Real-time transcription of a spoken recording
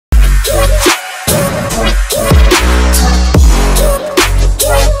What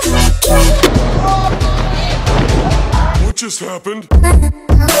just happened?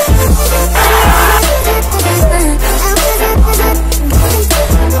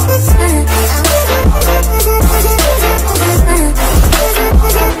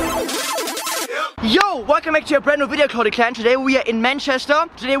 Yo, welcome back to a brand new video, Claudius Clan. Today we are in Manchester.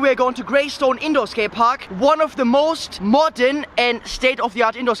 Today we are going to Greystone Indoor Skate Park, one of the most modern and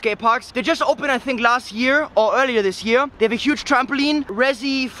state-of-the-art indoor skate parks. They just opened, I think, last year or earlier this year. They have a huge trampoline,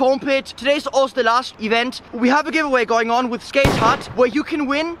 resi, foam pit. Today's also the last event. We have a giveaway going on with SkateHut where you can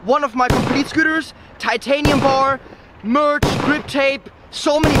win one of my complete scooters, titanium bar, merch, grip tape,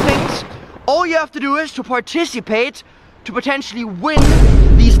 so many things. All you have to do is to participate to potentially win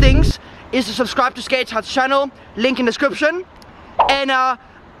these things is to subscribe to SkateHut's channel, link in description. And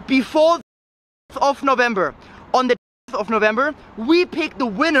before of November, on the 10th of November, we pick the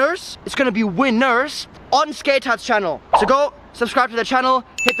winners. It's gonna be winners on SkateHut's channel. So go subscribe to the channel,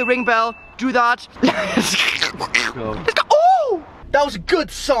 hit the ring bell, do that. Let's go. Let's go. Oh, that was a good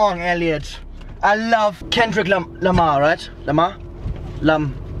song, Elliot. I love Kendrick Lamar, right? Lamar?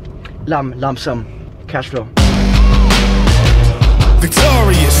 Lump sum cash flow.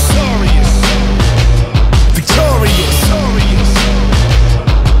 Victorious, victorious.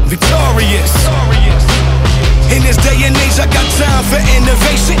 In this day and age, I got time for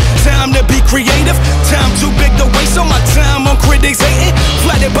innovation, time to be creative, time too big to waste on my time on critics hating,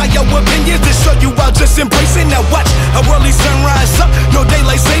 flattered by your opinions to show you I'll just embrace it. Now watch a early sunrise up, no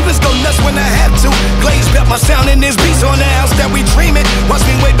daylight savings, go nuts when I have to. Glaze back my sound in this beats on the house that we dreaming. Watch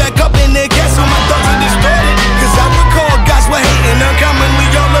me way back up in the gas on my thoughts are distorted. Cause I recall guys were hating uncommonly,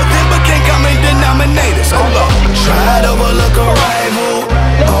 all of them became common denominators. Hold up, try to overlook a rival.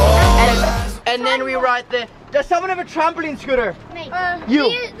 And then we ride the... Does someone have a trampoline scooter? You.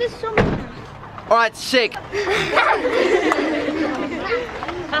 There's so many. Alright, sick.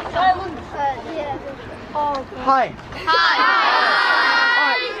 Hi.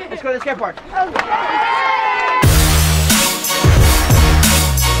 Alright, let's go to the skate park.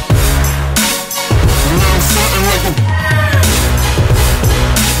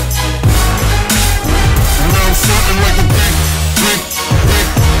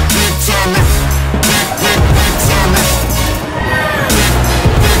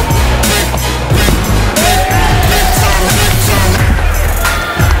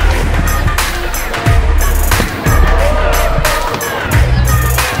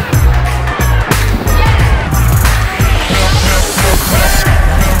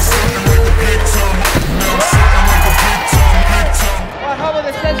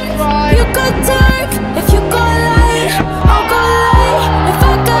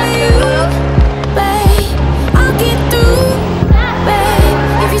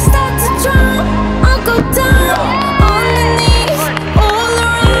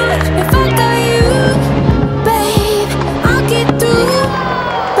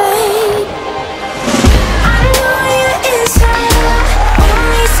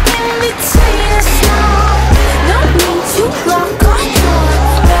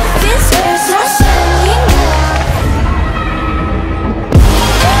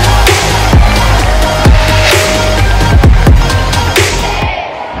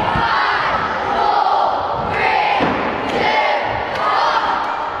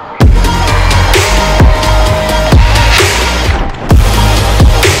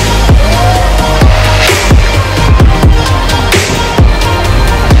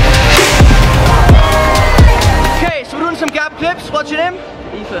 What's your name?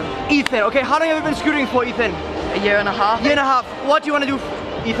 Ethan. Ethan. Okay, how long have you been scooting for, Ethan? A year and a half. Year and a half. What do you want to do,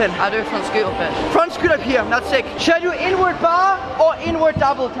 Ethan? I do front scoot up here. Front scoot up here, that's sick. Should I do inward bar or inward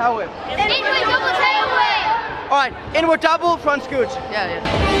double tail whip? Inward double tail whip. Alright, inward double, front scoot. Yeah.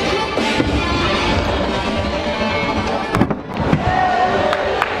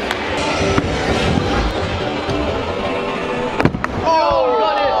 Oh,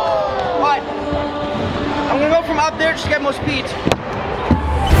 got it. Alright. I'm gonna go from up there just to get more speed.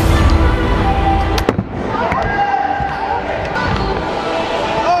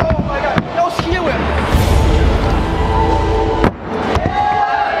 Oh my god, that was heel whip.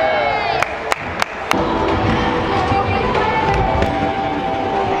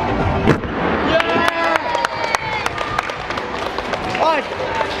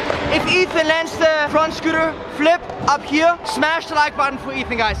 If Ethan lands the front scooter flip up here, smash the like button for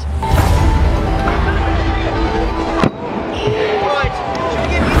Ethan, guys. Right, should we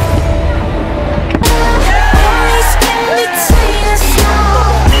give Ethan...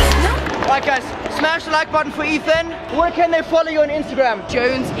 Alright guys, Smash the like button for Ethan. Where can they follow you on Instagram?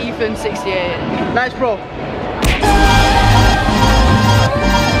 Jones Ethan 68. Nice, bro.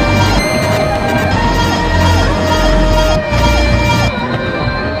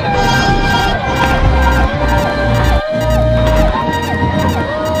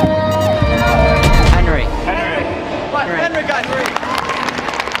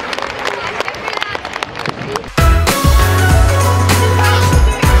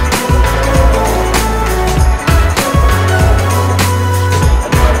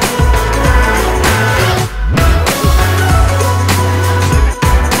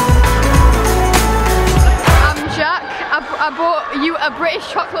 A British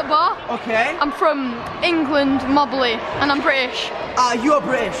chocolate bar. Okay. I'm from England, Mobley, and I'm British. You are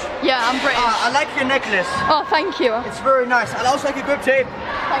British? Yeah, I'm British. I like your necklace. Oh, thank you. It's very nice. I also like your grip tape.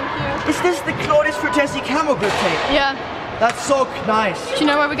 Thank you. Is this the Claudius Vertesi camo grip tape? Yeah. That's so nice. Do you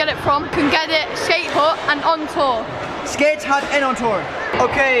know where we get it from? You can get it SkateHut and on tour. SkateHut and on tour.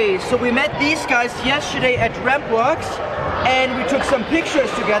 Okay, so we met these guys yesterday at Rampworks and we took some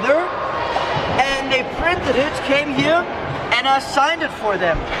pictures together and they printed it, came here, and I signed it for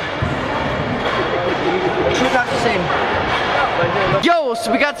them. Two guys the same. Yo,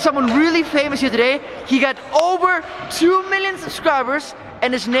 so we got someone really famous here today. He got over 2 million subscribers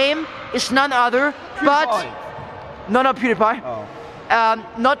and his name is none other but... not PewDiePie. Oh.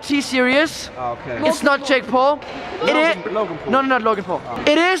 Not T-Series. Oh, okay. It's not Jake Paul. Logan Paul. No, not Logan Paul.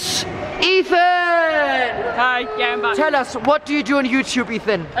 It is Ethan! Hi, yeah, I'm back. Tell us, what do you do on YouTube,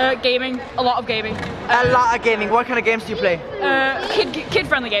 Ethan? Gaming, a lot of gaming. A lot of gaming. What kind of games do you play?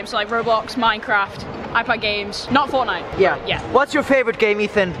 Kid-friendly games, so like Roblox, Minecraft, iPad games, not Fortnite. Yeah. Yeah. What's your favorite game,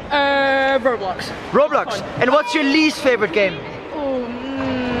 Ethan? Roblox. Roblox. And what's your least favorite game?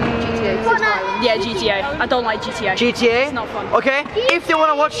 Yeah, GTA. I don't like GTA. GTA? It's not fun. Okay. If they want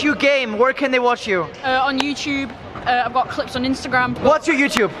to watch you game, where can they watch you? On YouTube. I've got clips on Instagram. What's your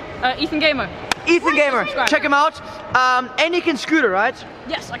YouTube? Ethan Gamer. Ethan Gamer. Subscribe. Check him out. And you can scooter, right?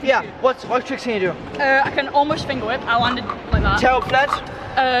 Yes, I can. Yeah. Shoot. What tricks can you do? I can almost finger whip. I landed like that. Tail flat?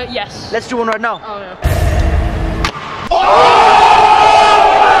 Yes. Let's do one right now. Oh, yeah.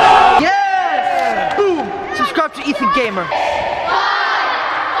 Yes! Boom! Subscribe to Ethan Gamer.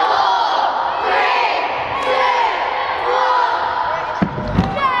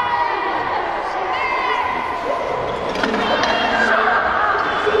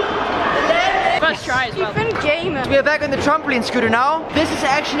 First try as well. Ethan Gamer. We are back on the trampoline scooter now. This is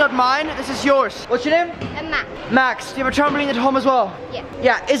actually not mine, this is yours. What's your name? Matt. Max. Do you have a trampoline at home as well? Yeah.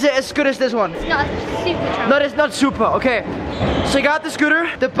 Yeah, is it as good as this one? It's not super trampoline. No, it's not super, okay. So I got the scooter.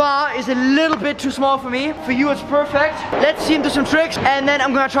 The bar is a little bit too small for me. For you, it's perfect. Let's see him do some tricks, and then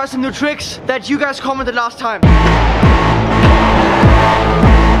I'm gonna try some new tricks that you guys commented last time.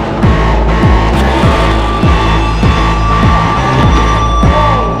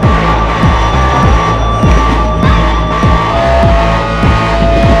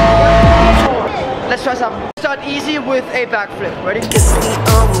 Let's try some. Start easy with a backflip. Ready? It's the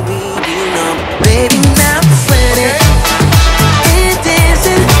only you know, baby, now when it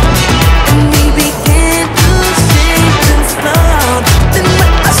dancing, and we begin to sing to flow. Then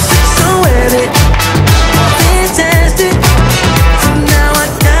I sit so with it, fantastic. So now I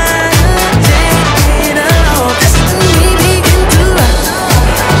gotta take it all. That's when we begin to rock.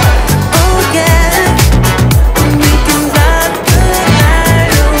 Oh yeah, and we can rock the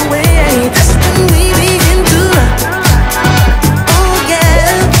night away. That's when we begin to rock. Oh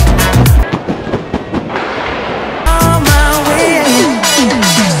yeah, on my way.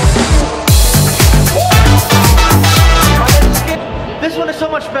 This one is so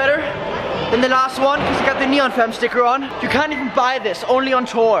much better than the last one because it got the Neon Fam sticker on. You can't even buy this, only on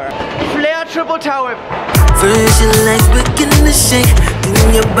tour. Flare triple tower. First your legs begin to shake,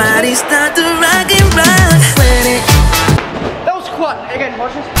 then your body start to rock and rock. When it That was quad. Again,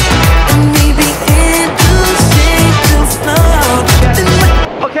 watch this. and we begin to sing to flow. Then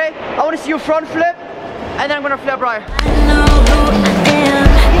Okay, I want to see your front flip, and then I'm gonna flip right. I know who I am.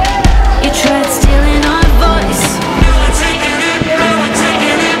 You tried stealing our voice.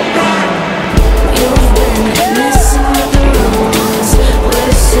 You've been messing with the rules.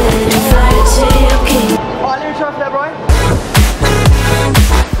 We're setting fire to your king. Oh, let me try flip right.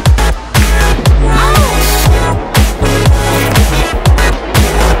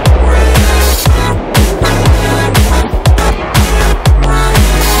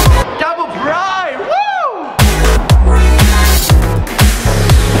 Double bride, woo!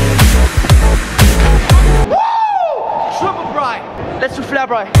 Woo! Triple bride. Let's do flip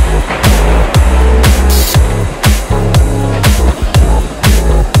right.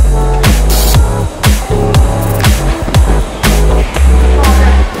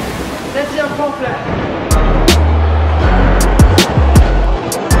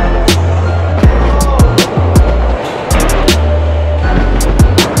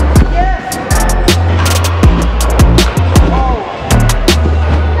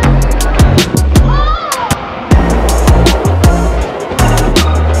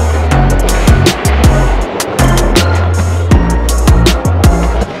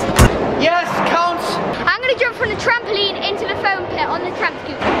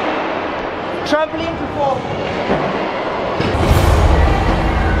 Trampoline to fall.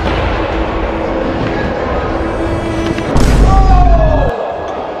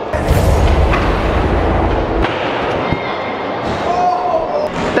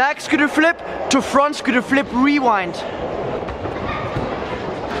 Back scooter flip to front scooter flip rewind.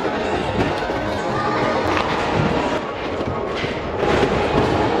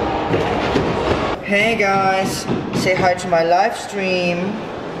 Hey guys, say hi to my live stream.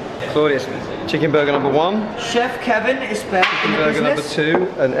 Claudius, chicken burger number 1. Chef Kevin is back in the Burger number business.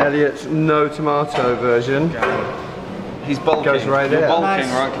 2, and Elliot's no tomato version. He's bulking. Goes right there. You're bulking,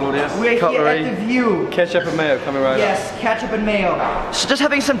 Nice. right, Claudius? We're Cutlery. here at the View. Ketchup and mayo coming right up. Yes, ketchup and mayo. So just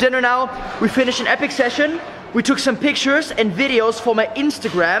having some dinner now. We finished an epic session. We took some pictures and videos for my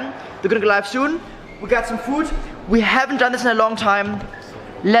Instagram. They're gonna go live soon. We got some food. We haven't done this in a long time.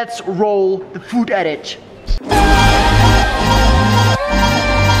 Let's roll the food edit.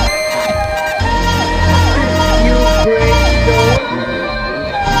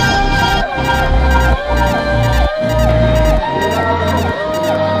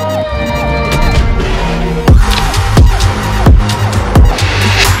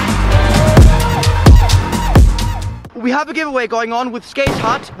 We have a giveaway going on with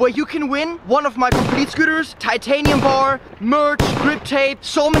SkateHut where you can win one of my complete scooters, titanium bar, merch, grip tape,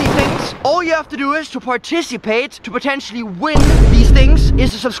 so many things. All you have to do is to participate to potentially win these things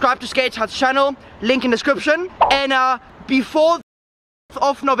is to subscribe to SkateHut's channel, link in description. And before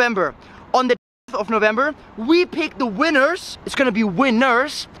of November, on the 10th of November, we pick the winners. It's gonna be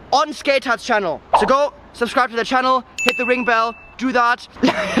winners on SkateHut's channel. So go subscribe to the channel, hit the ring bell, do that.